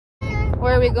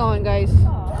Where are we going, guys?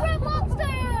 Red lobster!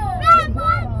 Red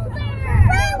lobster!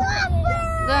 Red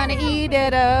lobster! Gonna eat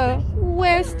at a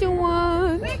Western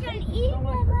one. We're gonna eat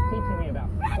Teaching me about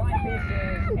fly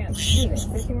fishing and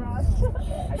fishing rods.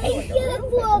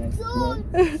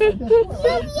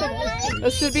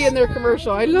 This should be in their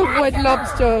commercial. I love Red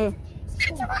Lobster.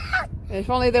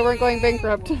 If only they weren't going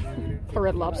bankrupt for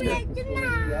Red Lobster.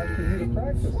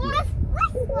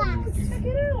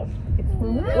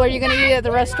 What are you going to eat at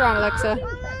the restaurant, Alexa?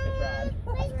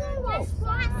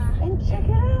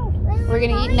 We're going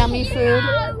to eat nummy food.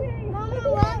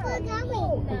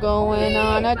 We're going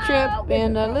on a trip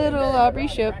in a little Aubrey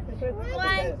ship.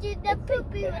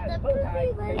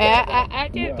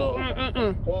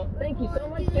 Thank you so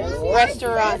much.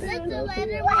 Restaurant.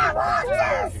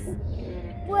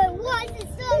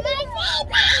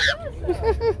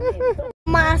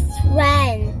 Mama's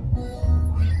friend.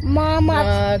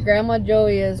 Mama. Grandma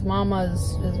Joey is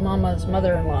Mama's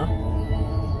mother-in-law.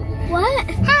 What?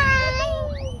 Hi.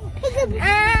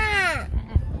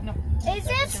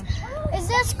 Is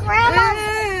this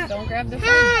grandma's? Don't grab the phone.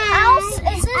 House? Is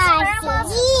this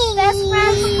grandma's best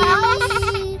friend's house? Is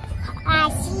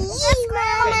this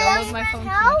grandma's my phone.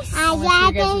 house? I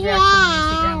want to see your guys' reaction when you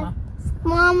see Grandma.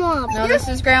 Mama. No, this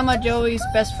is Grandma Joey's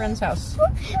best friend's house.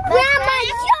 Grandma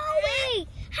Joey!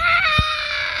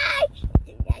 Hi!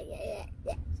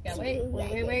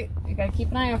 Wait. You gotta keep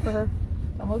an eye out for her.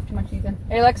 Don't move too much, Ethan.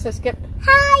 Hey, Alexa, skip.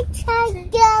 Hi, Joey!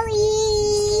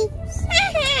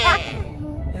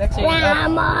 Alexa,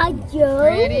 Grandma Joey!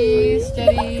 ready,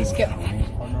 steady, skip.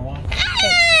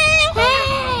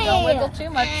 Hey! Don't wiggle too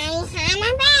much.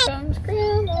 Comes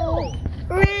Grandma.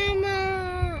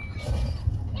 Grandma!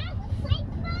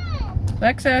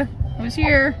 Alexa, who's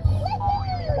here?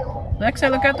 Alexa,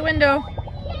 look out the window.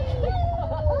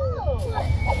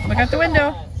 Look out the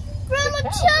window. Grandma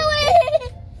Joey!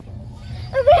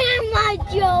 Grandma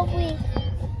Joey!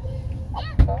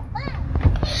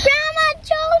 Grandma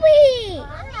Joey!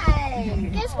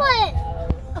 Guess what?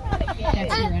 Can't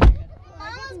see her.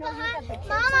 Mama's behind.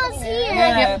 Mama's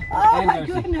here. Oh my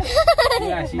goodness.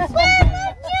 Yeah, she's I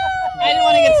didn't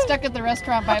want to get stuck at the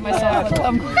restaurant by myself with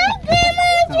them. Hi, Grandma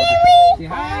Joey!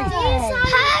 Hi.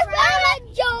 Hi, Grandma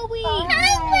Joey!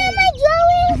 Hi, Grandma Joey!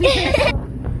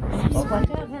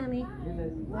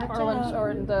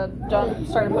 John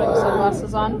started putting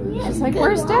sunglasses on. She's like,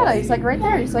 "Where's Dada?" He's like, "Right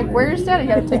there." He's like, "Where's Dada?" You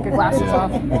gotta take your glasses off.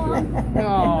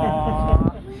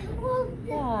 Aww.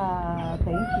 Yeah,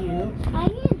 thank you. I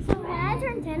need so when I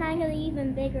turn 10, I'm gonna be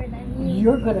even bigger than you.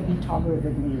 You're gonna be taller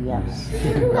than me, yes.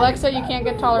 Alexa, you can't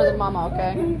get taller tan Mama,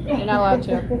 okay? You're not allowed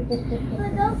to.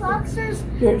 But those lobsters.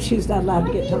 She's not allowed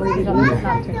to get taller than me.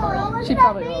 Not too far. She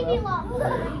probably will.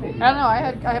 Though. I don't know. I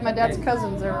had my dad's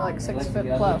cousins. They were like 6 foot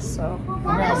plus, so we're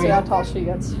gonna see how tall she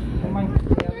gets.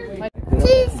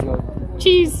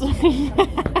 Cheese.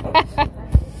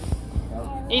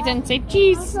 Ethan, say cheese.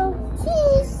 Cheese.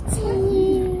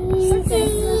 I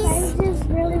just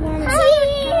really want to.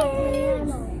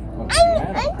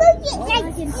 I'm going to get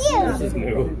like this.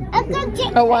 I'm going to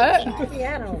get A what?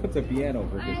 Piano. It's a piano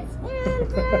for this. I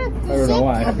don't know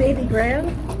why. A baby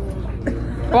grand?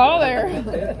 Whoa there.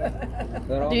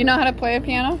 Do you know how to play a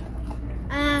piano?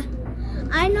 I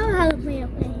know how to play a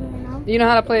piano. You know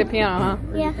how to play a piano, huh?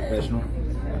 Yeah. Professional.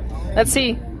 Let's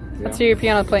see. Let's see your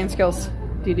piano playing skills.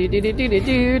 Do do do do do do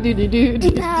do do do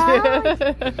do.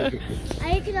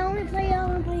 I can only play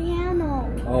on a piano.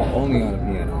 Oh, only on a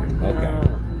piano.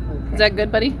 Okay. Is that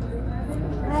good, buddy?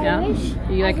 Yeah. Wish.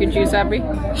 You like your juice, Aubrey?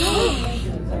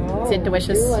 Is it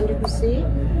delicious? Under the sea?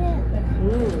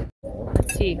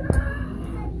 Let's see.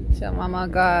 So Mama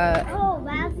got Oh,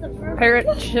 that's the perfect.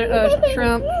 parrot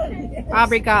shrimp.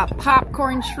 Aubrey got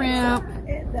popcorn shrimp.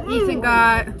 Ethan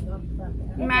got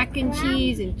mac and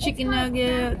cheese and chicken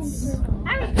nuggets.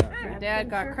 Dad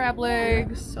got crab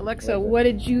legs. Alexa, what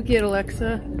did you get,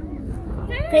 Alexa?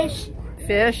 Fish.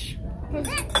 Fish.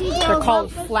 They're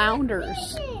called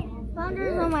flounders.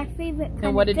 Flounders are my favorite kind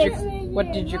And what of did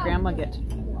fish. your grandma get?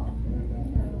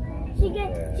 She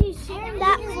shared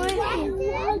that for me.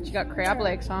 She got crab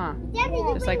legs, huh?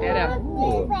 Just like Dada.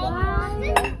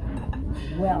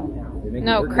 Well,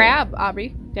 No, crab,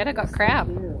 Aubrey. Dada got crab.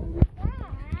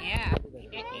 Yeah.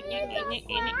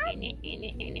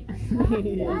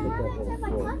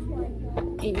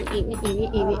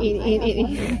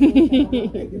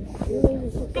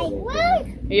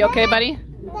 Are you okay, buddy? Is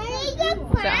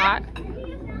that hot?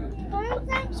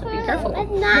 So be careful.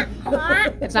 It's not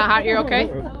hot. It's not hot, you're okay?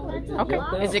 Okay.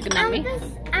 Is it gonna be?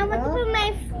 I want to put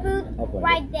my food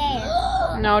right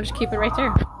there. No, just keep it right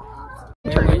there.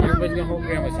 Everybody's gonna hold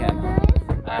Grandma's hand.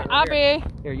 Aubrey.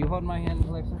 Here, you hold my hand,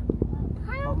 Alexa.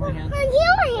 my hand. I'm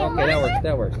healing Okay,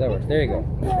 that works. There you go.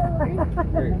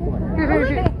 There you go.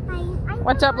 Come on.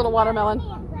 What's up, little watermelon?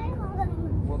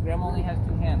 Well, Grandma only has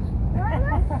 2 hands.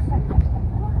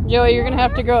 Joey, you're gonna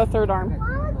have to grow a 3rd arm.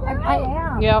 I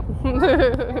am. Yep.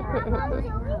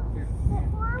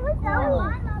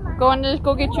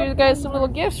 Go get you guys some little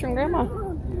gifts from Grandma.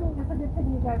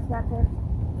 You guys got there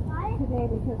today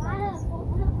because I was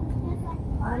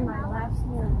on my last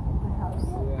year at the house.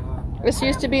 This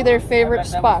used to be their favorite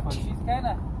spot. She's kind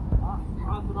of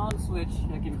off and on switch,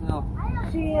 I can tell.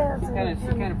 She is. She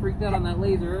kind of freaked out on that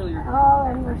laser earlier. Oh,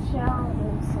 and Rochelle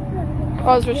is.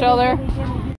 Oh, is Rochelle there?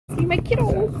 See my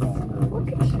kiddo.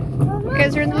 Look at you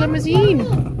guys are in the limousine.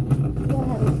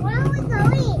 Where are we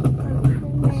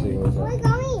going? Let's see, what's Where are we up?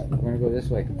 going? We're gonna go this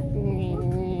way. And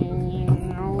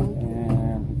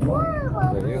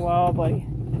Wow, buddy.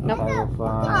 Nope.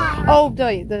 505. Oh, the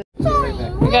Right back.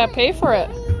 we gotta pay for it.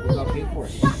 I'll pay for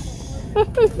it.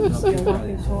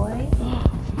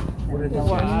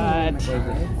 What?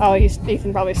 Oh,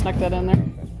 Ethan probably snuck that in there.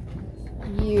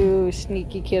 You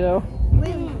sneaky kiddo.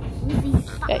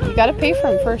 Yeah, you gotta pay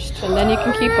for them first, and then you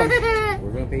can keep them.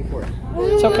 We're gonna pay for it.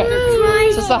 It's okay.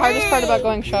 This is the hardest part about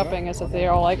going shopping, is that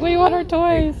they're all like, we want our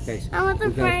toys. Okay, I want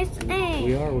the first egg.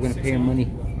 we're gonna pay them money.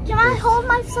 Can I hold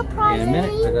my surprise? In a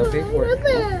minute, I gotta pay for it.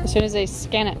 As soon as they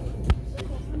scan it.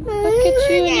 Look at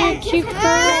you and your cute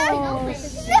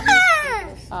curls.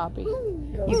 Abby,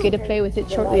 you get to play with it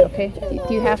shortly, okay?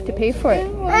 Do you have to pay for it?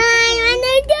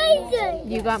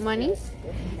 You got money?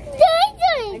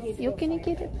 You're gonna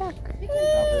get it back.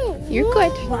 You're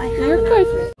good. You're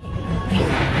good.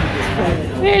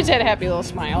 There's that happy little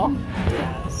smile.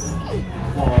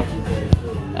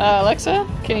 Alexa,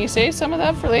 can you save some of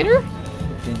that for later?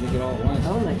 Can't drink it all at once.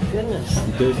 Oh my goodness.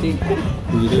 You thirsty?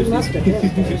 You She must thirsty?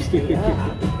 have been thirsty. Yeah.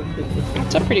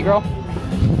 What's up, pretty girl?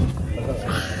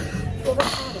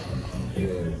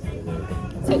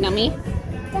 Is it nummy?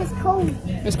 That's cold.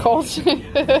 It's cold.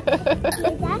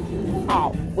 Oh,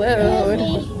 whoa.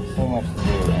 So much to do,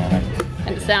 man.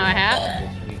 And it's now a hat.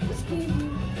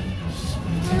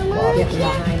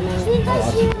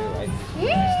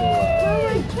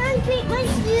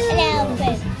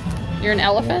 You're an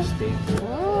elephant?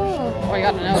 Oh, you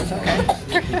got a nose, okay.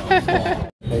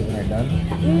 Plates when they're done.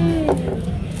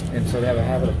 And so they have a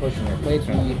habit of pushing their plates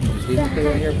around. You can just leave the plate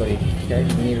right here, buddy. Okay, you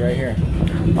can eat it right here.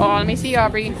 Oh, let me see,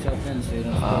 Aubrey. Yourself in so you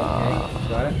don't spill, okay?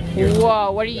 Got it? Here.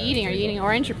 Whoa, what are you eating? Are you eating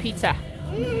orange or pizza?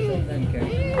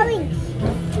 Okay.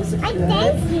 I'm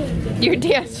dancing. You're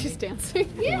dancing. She's dancing.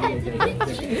 Yeah,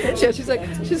 she's like,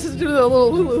 she's just doing the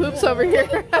little hula hoops over here.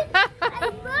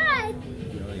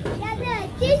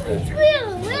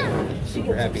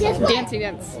 Super happy. Dancing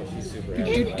dance. She's super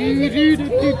happy.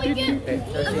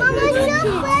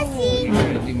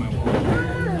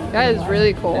 That is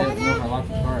really cool.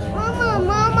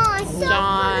 Mama, so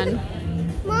John.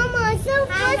 Mama, I'm so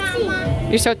thirsty.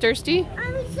 You're so thirsty?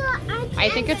 I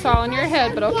think it's all in your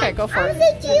head, but okay, go for it.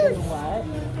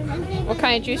 What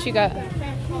kind of juice you got?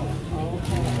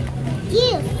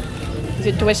 Is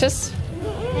it delicious?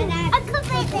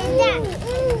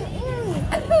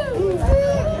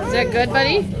 Is that good,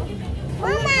 buddy?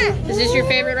 Mama. Is this your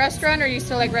favorite restaurant, or you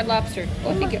still like Red Lobster?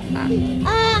 Oh, thank you. Red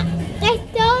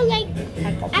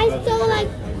Lobster.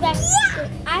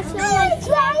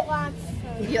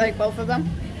 You like both of them?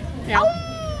 Yeah.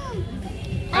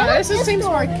 This seems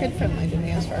more kid-friendly to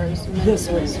me as far as This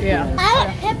was. yeah. I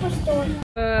like pepper store.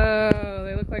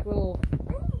 They look like little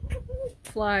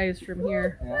flies from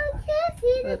here.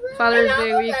 But Father's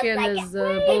Day weekend is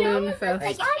the balloon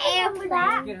fest.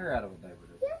 Get her out of a diaper.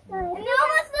 It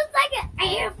almost looks like an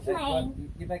airplane.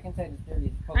 Get back inside. It's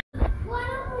dirty. What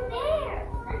over there?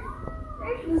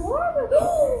 There's more.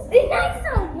 It's like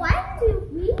so 1, 2,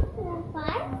 3, 4,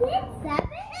 5, 6, 7.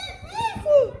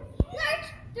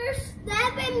 There's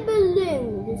 7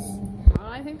 balloons.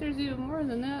 I think there's even more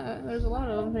than that. There's a lot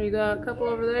of them. There you got a couple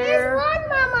over There's there. 1,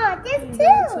 Mama. There's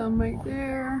Got 2. some right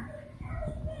there.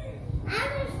 And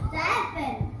there's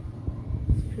 7.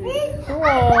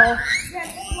 Cool.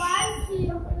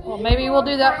 Well, maybe we'll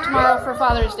do that tomorrow for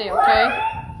Father's Day, okay?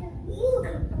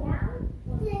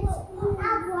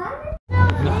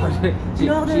 She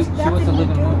wants to live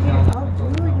in a hotel.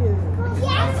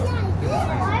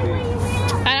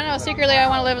 I don't know. Secretly, I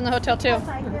want to live in the hotel too.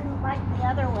 I didn't like the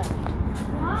other one.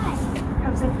 Why?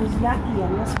 Because it was yucky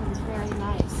and this one's very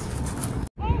nice.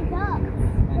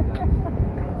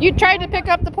 You tried to pick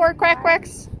up the poor quack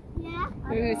quacks? Yeah.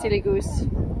 Ooh, silly goose.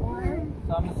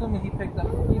 So I'm assuming he picked up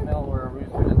a female where a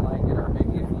rooster didn't like it, or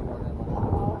maybe a female didn't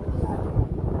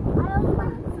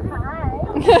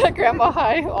like it. Grandma,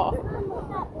 hi. Oh.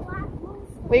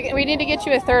 We need to get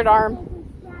you a 3rd arm.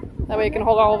 That way you can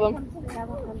hold all of them.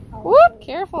 Whoop!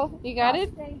 Careful. You got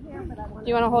it? Do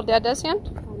you want to hold Dada's hand?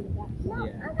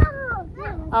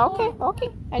 Okay, okay.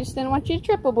 I just didn't want you to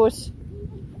triple boost.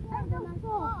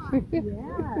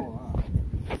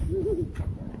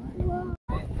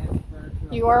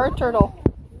 You are a turtle.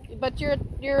 But you're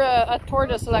a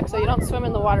tortoise, Alexa. You don't swim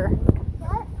in the water.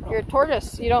 You're a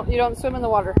tortoise. You don't swim in the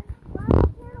water.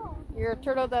 You're a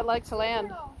turtle that likes to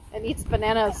land and eats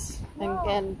bananas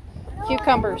and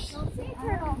cucumbers.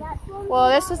 Well,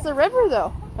 this is the river,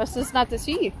 though. This is not the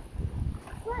sea.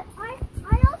 But I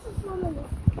also swim in the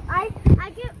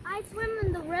I swim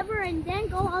in the river and then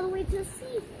go all the way to the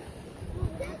sea.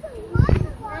 That's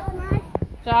nice.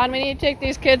 John, we need to take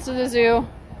these kids to the zoo.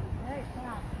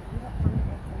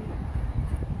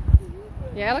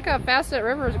 Yeah, look how fast that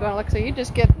river is going, Alexa. You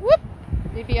just get whoop.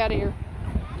 You'd be out of here.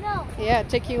 No. Yeah,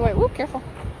 take you away. Whoop, careful.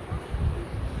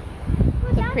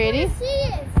 Well, that's pretty? where the sea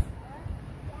is.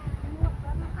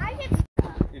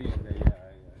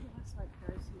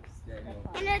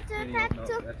 And it's a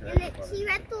she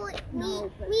had to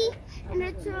me, and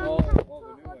it's a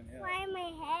fly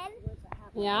my head.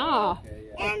 Yeah.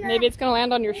 And Maybe it's going to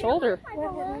land on your shoulder.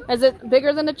 Is it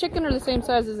bigger than a chicken or the same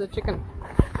size as a chicken?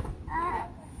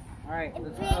 Alright,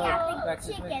 let's big go as back a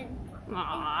this way. chicken.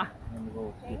 Aww. And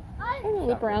we'll go. I'm going to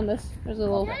loop around this. There's a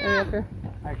little area up here.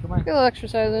 Alright, come on. Get a little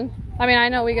exercise in. I mean, I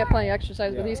know we get plenty of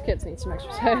exercise, but these kids need some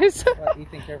exercise.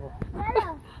 Ethan, careful.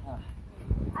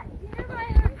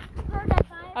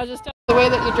 I was just telling you the way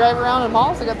that you drive around in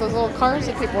malls. They got those little cars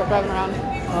that people are driving around.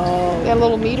 Oh. They have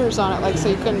little meters on it, like so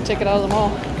you couldn't take it out of the mall.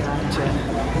 Gotcha.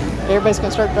 Everybody's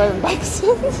gonna start driving bikes.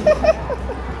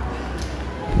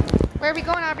 Where are we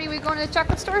going, Aubrey? We going to the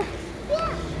chocolate store?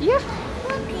 Yeah.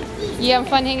 You having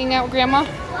fun hanging out with Grandma?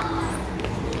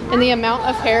 And the amount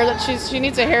of hair that she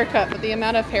needs a haircut, but the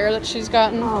amount of hair that she's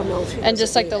gotten, and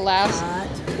just like the last,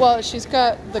 well, she's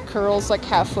got the curls like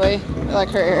halfway, like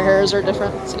her hairs are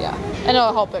different, so yeah, and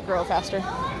it'll help it grow faster.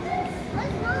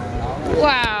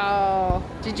 Wow,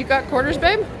 did you got quarters,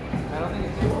 babe?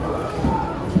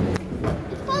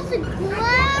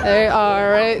 They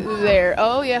are right there.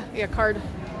 Oh yeah, card.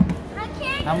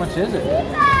 How much is it?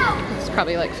 It's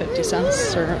probably like 50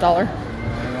 cents or $1.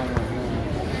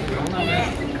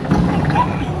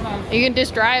 You can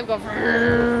just drive, go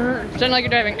pretend like you're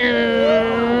driving. This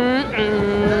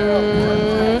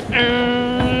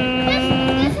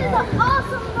is an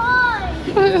awesome ride.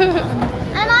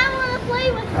 And I want to play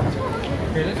with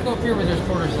it. Here, let's go up here where there's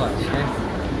quarter slots, okay?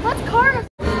 What's quarter?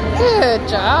 Good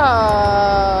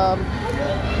job.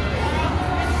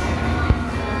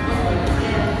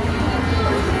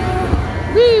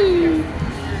 Woo!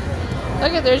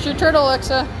 Look at, there's your turtle,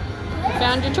 Alexa. You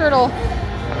found your turtle.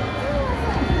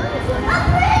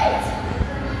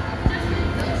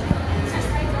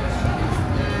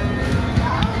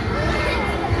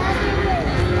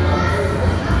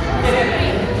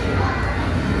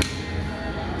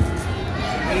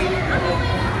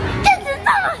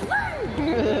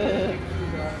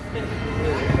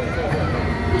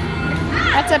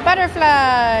 That's a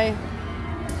butterfly.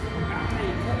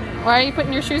 Why are you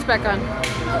putting your shoes back on?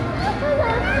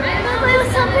 Play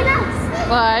with something else.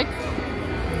 Like?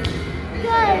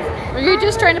 Guys, Were you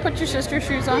just trying to put your sister's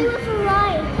shoes on? play with a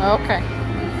ride. Okay.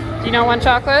 Do you not want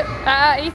chocolate? Ethan.